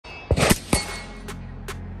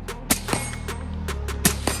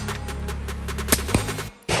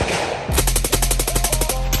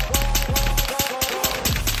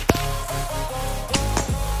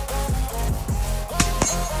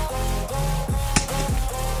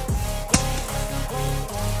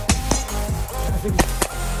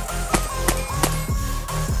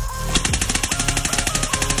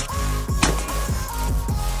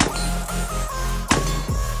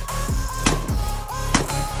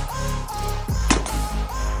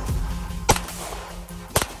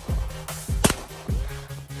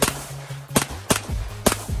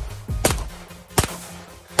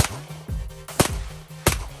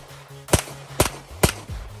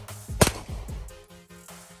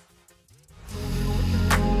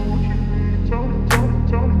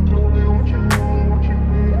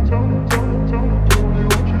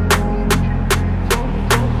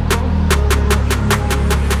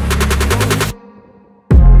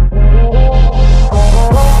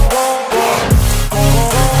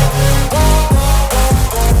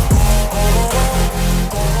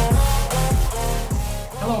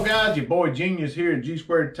boy Genius here at G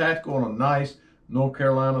Squared Tactical on a nice North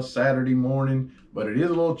Carolina Saturday morning, but it is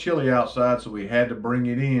a little chilly outside, so we had to bring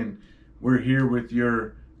it in. We're here with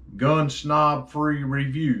your gun snob free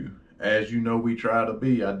review. As you know, we try to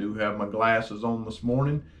be. I do have my glasses on this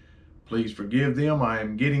morning. Please forgive them. I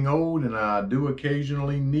am getting old and I do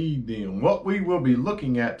occasionally need them. What we will be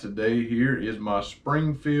looking at today here is my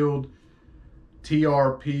Springfield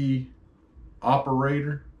TRP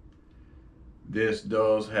Operator. This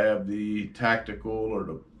does have the tactical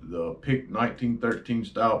or the pick 1913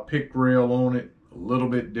 style pick rail on it, a little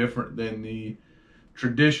bit different than the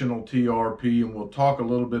traditional TRP, and we'll talk a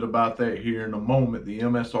little bit about that here in a moment. The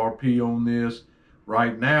MSRP on this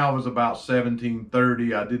right now is about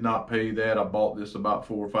 $17.30. I did not pay that. I bought this about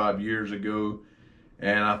 4 or 5 years ago,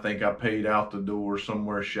 and I think I paid out the door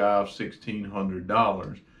somewhere shy of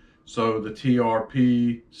 $1,600. So the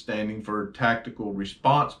TRP standing for Tactical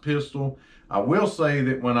Response Pistol. I will say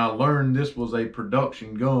that when I learned this was a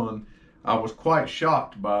production gun, I was quite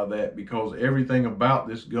shocked by that, because everything about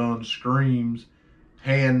this gun screams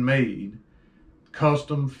handmade,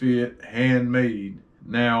 custom fit, handmade.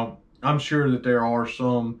 Now, I'm sure that there are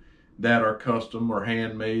some that are custom or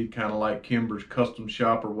handmade, kind of like Kimber's Custom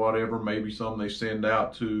Shop or whatever. Maybe some they send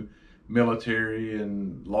out to military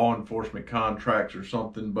and law enforcement contracts or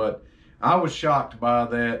something, but I was shocked by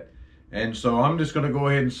that. And so I'm just going to go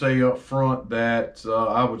ahead and say up front that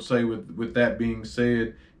I would say with that being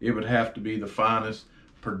said, it would have to be the finest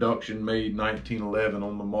production made 1911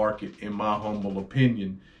 on the market, in my humble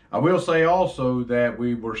opinion. I will say also that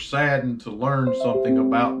we were saddened to learn something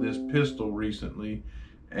about this pistol recently,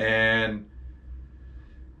 and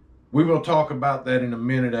we will talk about that in a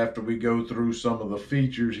minute after we go through some of the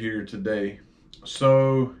features here today.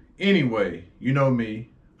 So anyway, you know me,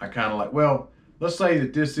 I kind of like, well, let's say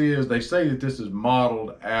that they say that this is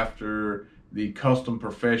modeled after the custom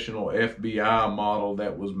professional FBI model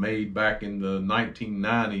that was made back in the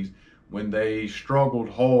 1990s, when they struggled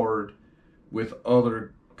hard with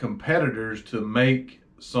other competitors to make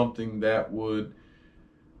something that would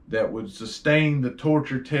sustain the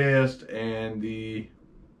torture test and the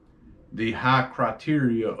high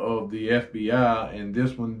criteria of the FBI. And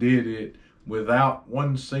this one did it without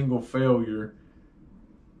one single failure,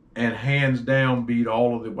 and hands down beat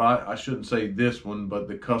all of the, well, I shouldn't say this one, but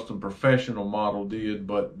the custom professional model did,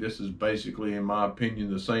 but this is basically, in my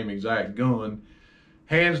opinion, the same exact gun.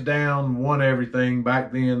 Hands down won everything.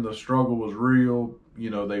 Back then the struggle was real. You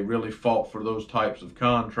know, they really fought for those types of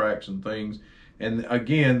contracts and things. And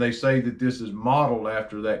again, they say that this is modeled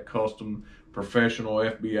after that custom professional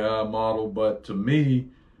FBI model, but to me,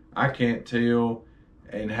 I can't tell,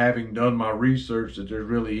 and having done my research, that there's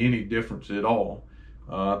really any difference at all.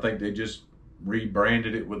 I think they just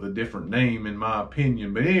rebranded it with a different name, in my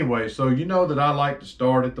opinion. But anyway, so you know that I like to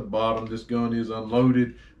start at the bottom. This gun is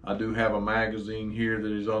unloaded. I do have a magazine here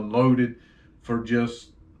that is unloaded for just,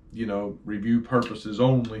 you know, review purposes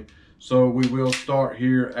only. So we will start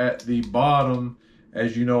here at the bottom,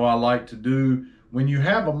 as you know I like to do. When you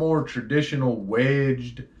have a more traditional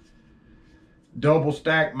wedged double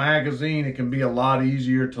stack magazine, it can be a lot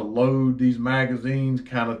easier to load these magazines,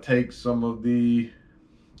 kind of take some of the,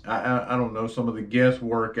 I don't know, some of the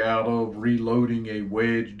guesswork out of reloading a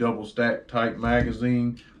wedge double stack type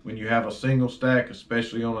magazine. When you have a single stack,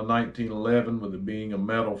 especially on a 1911 with it being a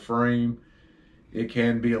metal frame, it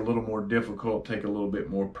can be a little more difficult, take a little bit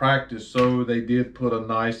more practice. So they did put a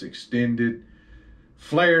nice extended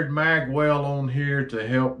flared mag well on here to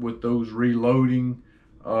help with those reloading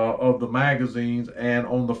of the magazines. And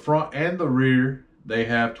on the front and the rear, they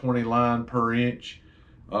have 20 line per inch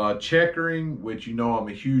checkering, which you know I'm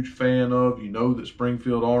a huge fan of. You know that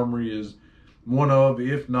Springfield Armory is one of,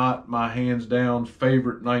 if not my hands down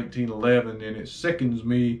favorite 1911, and it sickens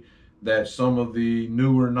me that some of the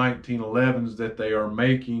newer 1911s that they are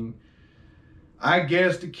making, I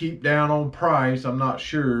guess to keep down on price, I'm not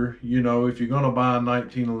sure, you know, if you're going to buy a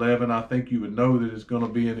 1911, I think you would know that it's going to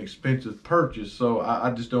be an expensive purchase. So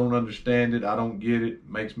I just don't understand it. I don't get it. It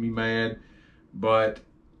makes me mad. But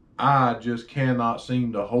I just cannot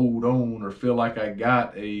seem to hold on or feel like I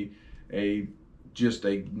got just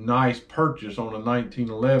a nice purchase on a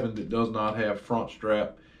 1911 that does not have front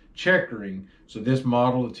strap checkering. So this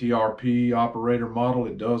model, the TRP Operator model,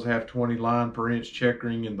 it does have 20 line per inch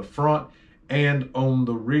checkering in the front and on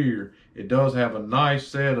the rear. It does have a nice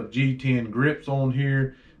set of G10 grips on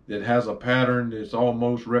here that has a pattern that's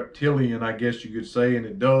almost reptilian, I guess you could say, and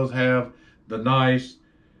it does have the nice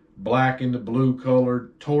black and the blue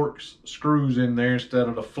colored Torx screws in there instead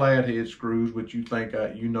of the flathead screws, which you think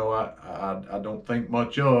I don't think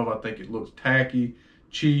much of. I think it looks tacky,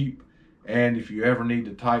 cheap, And if you ever need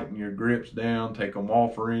to tighten your grips down, take them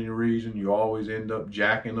off for any reason, you always end up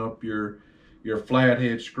jacking up your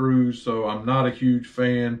flathead screws. So I'm not a huge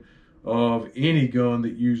fan of any gun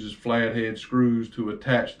that uses flathead screws to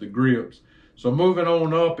attach the grips. So moving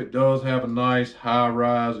on up, it does have a nice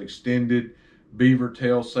high-rise extended beaver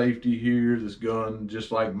tail safety here. This gun,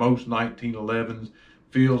 just like most 1911s,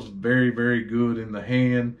 feels very, very good in the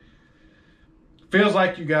hand. Feels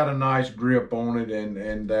like you got a nice grip on it,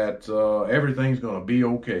 and that everything's gonna be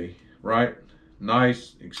okay, right?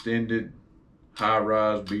 Nice extended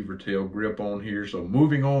high-rise beaver tail grip on here. So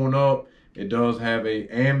moving on up, it does have a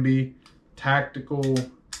ambi tactical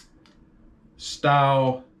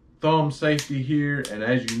style thumb safety here, and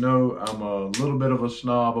as you know, I'm a little bit of a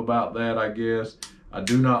snob about that, I guess. I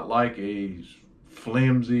do not like a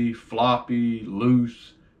flimsy, floppy,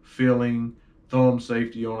 loose filling thumb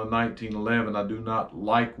safety on a 1911. I do not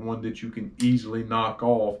like one that you can easily knock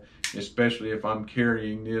off, especially if I'm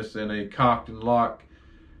carrying this in a cocked and locked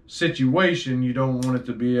situation. You don't want it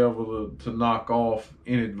to be able to knock off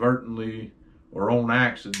inadvertently or on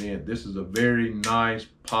accident. This is a very nice,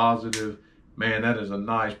 positive, man, that is a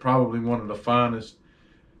nice, probably one of the finest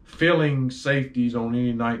filling safeties on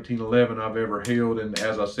any 1911 I've ever held. And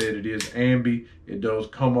as I said, it is ambi. It does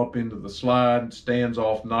come up into the slide, stands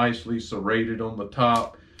off nicely, serrated on the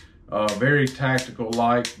top. Very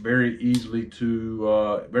tactical-like, very easy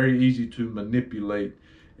to manipulate.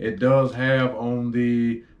 It does have on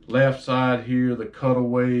the left side here the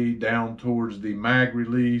cutaway down towards the mag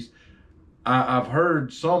release. I've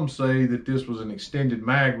heard some say that this was an extended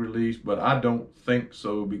mag release, but I don't think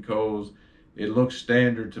so, because it looks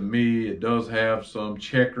standard to me. It does have some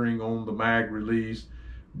checkering on the mag release,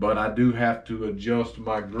 but I do have to adjust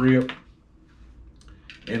my grip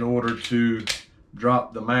in order to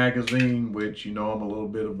drop the magazine, which, you know, I'm a little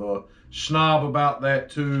bit of a snob about that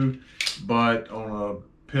too, but on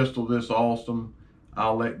a pistol this awesome,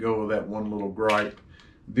 I'll let go of that one little gripe.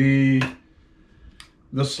 The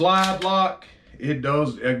slide lock, it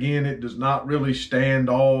does, again, it does not really stand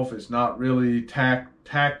off. It's not really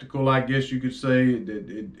tactical, I guess you could say.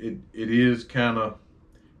 It is kind of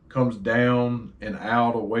comes down and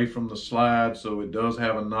out away from the slide, so it does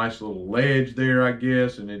have a nice little ledge there, I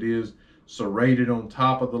guess, and it is serrated on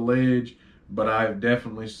top of the ledge. But I've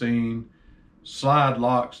definitely seen slide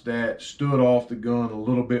locks that stood off the gun a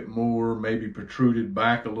little bit more, maybe protruded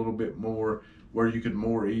back a little bit more, where you could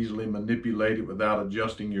more easily manipulate it without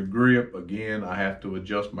adjusting your grip. Again, I have to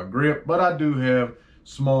adjust my grip, but I do have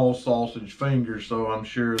small sausage fingers, so I'm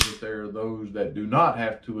sure that there are those that do not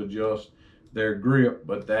have to adjust their grip,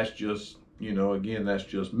 but that's just, you know, again, that's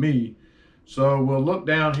just me. So we'll look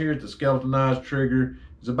down here at the skeletonized trigger.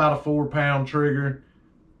 It's about a 4-pound trigger.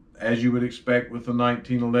 As you would expect with the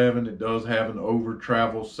 1911, it does have an over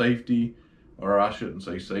travel safety, or I shouldn't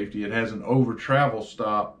say safety, it has an over travel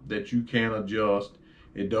stop that you can adjust.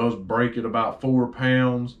 It does break at about 4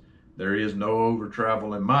 pounds. There is no over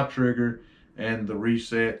travel in my trigger, and the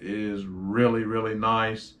reset is really, really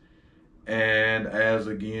nice. And as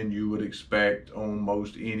again you would expect on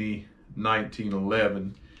most any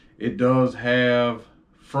 1911, it does have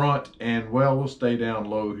front and, well, we'll stay down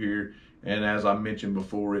low here. And as I mentioned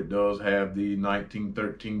before, it does have the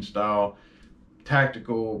 1913 style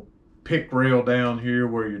tactical pick rail down here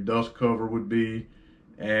where your dust cover would be,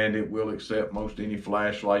 and it will accept most any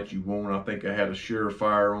flashlight you want. I think I had a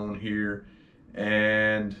Surefire on here,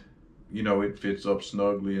 and you know, it fits up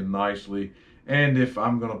snugly and nicely. And if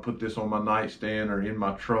I'm gonna put this on my nightstand or in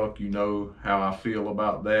my truck, you know how I feel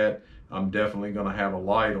about that. I'm definitely gonna have a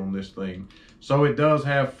light on this thing. So it does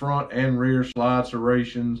have front and rear slide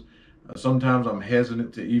serrations. Sometimes I'm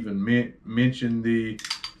hesitant to even mention the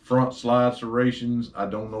front slide serrations. I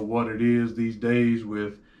don't know what it is these days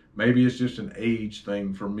with, maybe it's just an age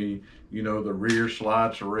thing for me. You know, the rear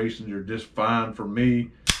slide serrations are just fine for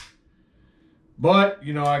me. But,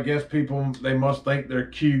 you know, I guess people, they must think they're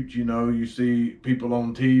cute. You know, you see people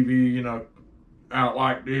on TV, you know, out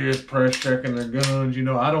like this, press checking their guns. You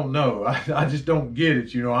know, I don't know. I just don't get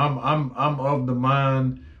it. You know, I'm of the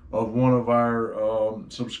mind of one of our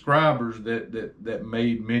subscribers that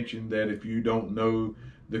made mention that if you don't know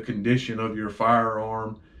the condition of your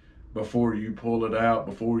firearm before you pull it out,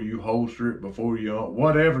 before you holster it, before you,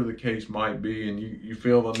 whatever the case might be, and you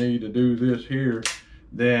feel the need to do this here,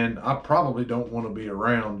 then I probably don't want to be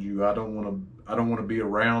around you. I don't want to be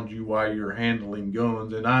around you while you're handling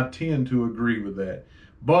guns, and I tend to agree with that.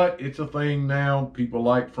 But it's a thing now. People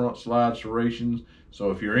like front slide serrations.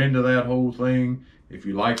 So if you're into that whole thing, if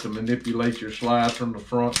you like to manipulate your slide from the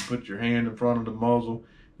front and put your hand in front of the muzzle,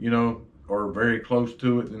 you know, or very close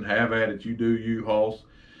to it, then have at it. You do you, Hoss.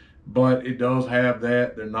 but it does have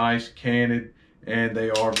that. They're nice, canted, and they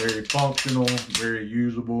are very functional, very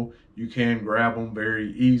usable. You can grab them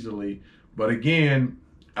very easily. But again,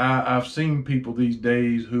 I've seen people these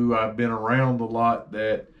days who I've been around a lot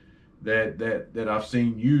that I've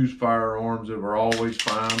seen use firearms that are always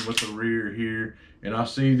fine with the rear here. And I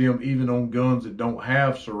see them even on guns that don't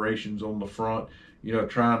have serrations on the front, you know,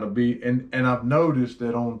 trying to be, and I've noticed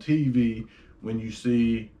that on TV, when you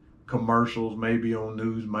see commercials, maybe on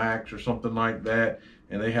Newsmax or something like that,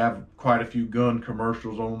 and they have quite a few gun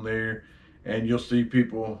commercials on there, and you'll see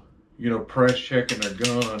people, you know, press checking their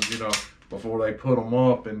guns, you know, before they put them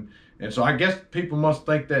up. And so I guess people must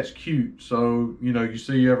think that's cute. So, you know, you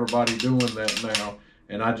see everybody doing that now,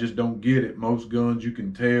 and I just don't get it. Most guns, you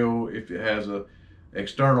can tell if it has a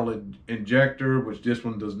external injector, which this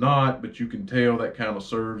one does not, but you can tell that kind of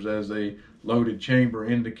serves as a loaded chamber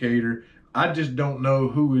indicator. I just don't know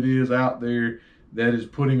who it is out there that is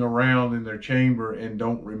putting a round in their chamber and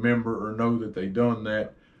don't remember or know that they done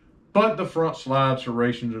that. But the front slide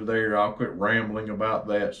serrations are there. I'll quit rambling about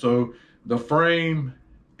that. So the frame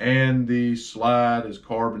and the slide is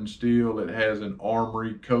carbon steel. It has an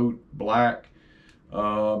Armory coat, black. You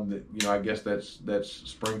know, I guess that's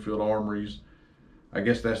Springfield Armory's. I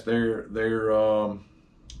guess that's their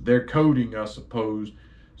coating, I suppose.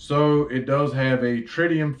 So it does have a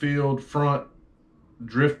tritium field front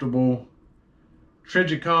driftable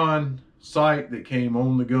Trigicon sight that came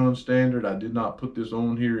on the gun standard. I did not put this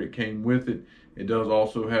on here. It came with it. It does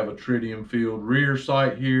also have a tritium field rear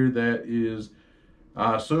sight here that is,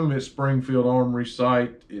 I assume it's Springfield Armory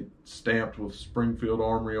sight. It's stamped with Springfield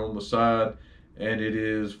Armory on the side, and it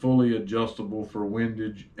is fully adjustable for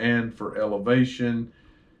windage and for elevation.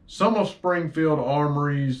 Some of Springfield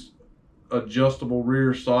Armory's adjustable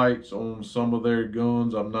rear sights on some of their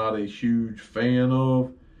guns I'm not a huge fan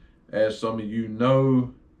of. As some of you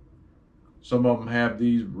know, some of them have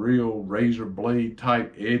these real razor blade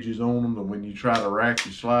type edges on them, and when you try to rack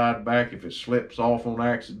your slide back, if it slips off on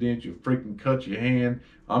accident, you freaking cut your hand.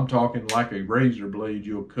 I'm talking like a razor blade,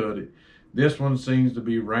 you'll cut it. This one seems to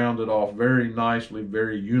be rounded off very nicely,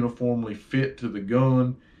 very uniformly fit to the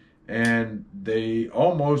gun, and they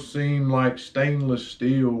almost seem like stainless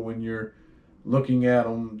steel when you're looking at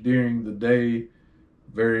them during the day.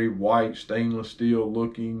 Very white stainless steel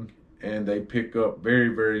looking, and they pick up very,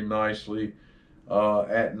 very nicely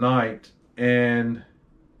at night. And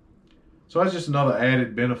so that's just another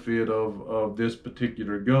added benefit of this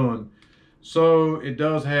particular gun. So it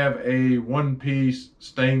does have a one-piece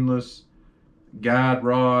stainless guide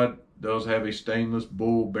rod, does have a stainless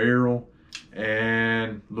bull barrel,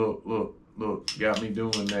 and look, got me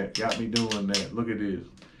doing that, look at this.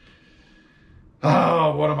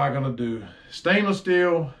 Oh, what am I gonna do? Stainless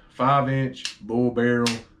steel, 5-inch bull barrel,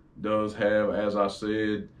 does have, as I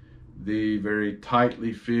said, the very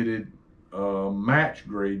tightly fitted match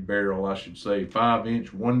grade barrel, I should say,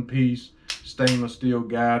 5-inch, one-piece stainless steel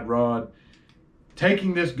guide rod.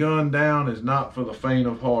 Taking this gun down is not for the faint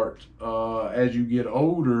of heart. As you get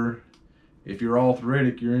older, if you're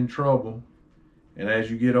arthritic, you're in trouble. And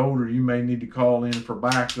as you get older, you may need to call in for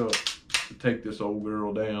backup to take this old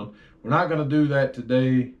girl down. We're not going to do that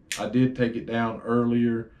today. I did take it down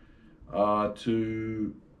earlier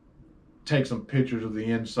to take some pictures of the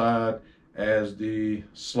inside, as the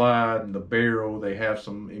slide and the barrel, they have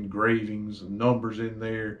some engravings and numbers in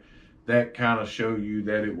there that kind of show you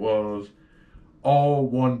that it was all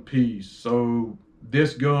one piece. So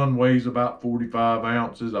this gun weighs about 45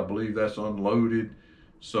 ounces. I believe that's unloaded.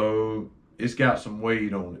 So it's got some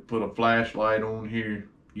weight on it. Put a flashlight on here,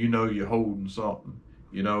 you know you're holding something.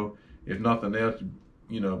 You know, if nothing else,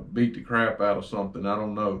 you know, beat the crap out of something. I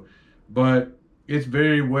don't know. But it's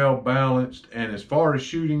very well balanced. And as far as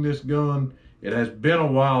shooting this gun, it has been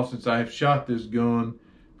a while since I have shot this gun,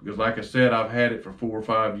 because like I said, I've had it for 4 or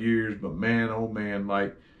 5 years. But man, oh man,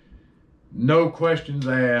 like, no questions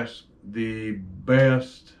asked, the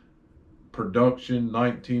best production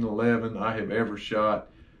 1911 I have ever shot.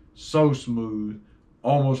 So smooth,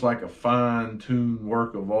 almost like a fine-tuned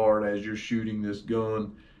work of art as you're shooting this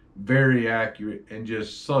gun. Very accurate and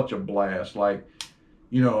just such a blast. Like,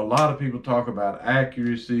 you know, a lot of people talk about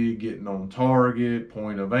accuracy, getting on target,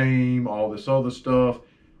 point of aim, all this other stuff.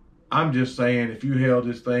 I'm just saying, if you held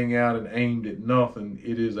this thing out and aimed at nothing,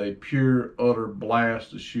 it is a pure, utter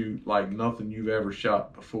blast to shoot like nothing you've ever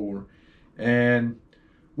shot before. And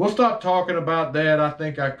we'll stop talking about that. I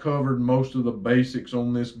think I covered most of the basics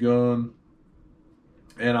on this gun.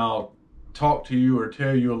 And I'll talk to you or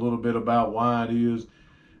tell you a little bit about why it is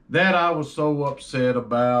that I was so upset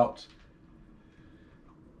about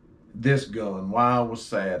this gun, why I was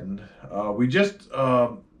saddened. We just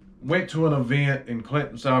went to an event in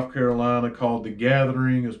Clinton, South Carolina called The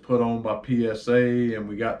Gathering. It was put on by PSA, and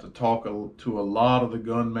we got to talk to a lot of the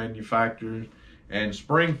gun manufacturers. And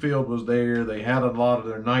Springfield was there. They had a lot of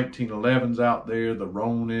their 1911s out there, the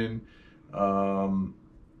Ronin.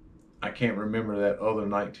 I can't remember that other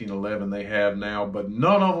 1911 they have now, but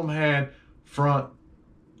none of them had front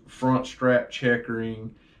strap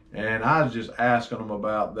checkering. And I was just asking them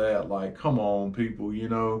about that, like, come on, people, you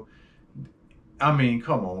know. I mean,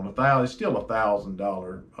 come on, it's still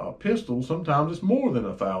 $1,000 pistol. Sometimes it's more than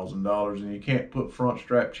 $1,000, and you can't put front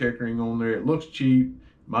strap checkering on there. It looks cheap.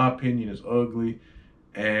 My opinion is ugly,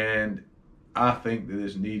 and I think that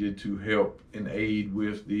it's needed to help and aid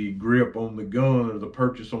with the grip on the gun or the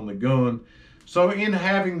purchase on the gun. So in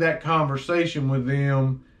having that conversation with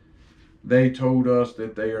them, they told us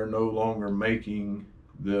that they are no longer making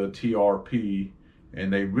the TRP,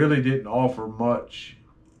 and they really didn't offer much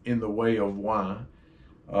in the way of why.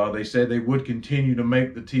 They said they would continue to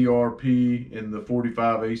make the TRP in the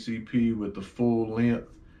 45 ACP with the full length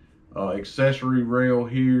accessory rail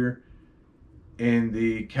here in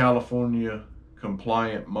the California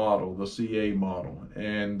compliant model, the CA model,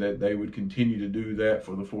 and that they would continue to do that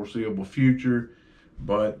for the foreseeable future,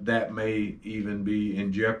 but that may even be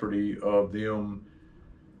in jeopardy of them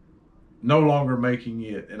no longer making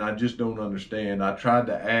it, and I just don't understand. I tried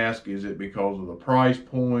to ask, is it because of the price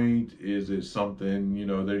point? Is it something, you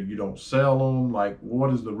know, that you don't sell them? Like,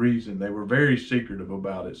 what is the reason? They were very secretive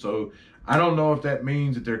about it. So I don't know if that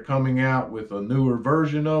means that they're coming out with a newer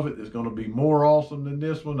version of it that's going to be more awesome than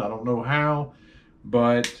this one. I don't know how,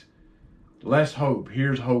 but let's hope.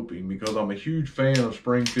 Here's hoping, because I'm a huge fan of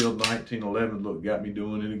Springfield 1911. Look, got me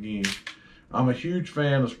doing it again. I'm a huge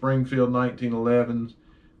fan of Springfield 1911s.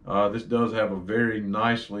 This does have a very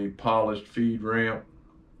nicely polished feed ramp,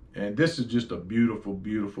 and this is just a beautiful,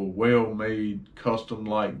 beautiful, well-made, custom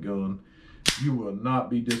light gun. You will not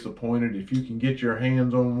be disappointed if you can get your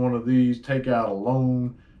hands on one of these. Take out a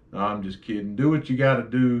loan. No, I'm just kidding. Do what you got to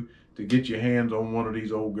do to get your hands on one of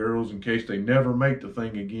these old girls in case they never make the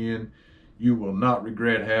thing again. You will not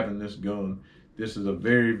regret having this gun. This is a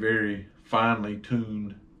very, very finely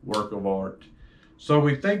tuned work of art. So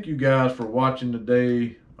we thank you guys for watching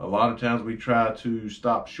today. A lot of times we try to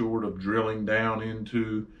stop short of drilling down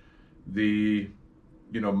into the,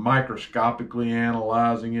 you know, microscopically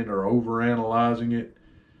analyzing it or over analyzing it.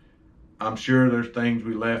 I'm sure there's things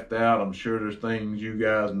we left out. I'm sure there's things you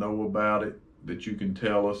guys know about it that you can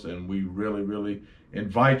tell us, and we really, really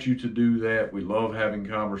invite you to do that. We love having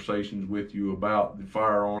conversations with you about the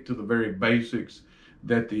firearm, to the very basics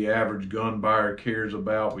that the average gun buyer cares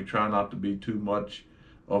about. We try not to be too much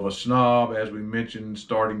of a snob, as we mentioned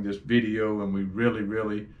starting this video, and we really,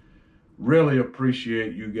 really, really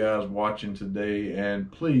appreciate you guys watching today. And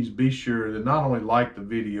please be sure to not only like the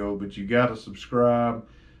video, but you got to subscribe,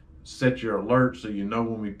 set your alerts so you know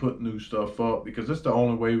when we put new stuff up, because it's the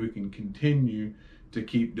only way we can continue to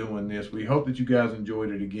keep doing this. We hope that you guys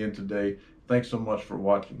enjoyed it again today. Thanks so much for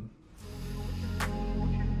watching.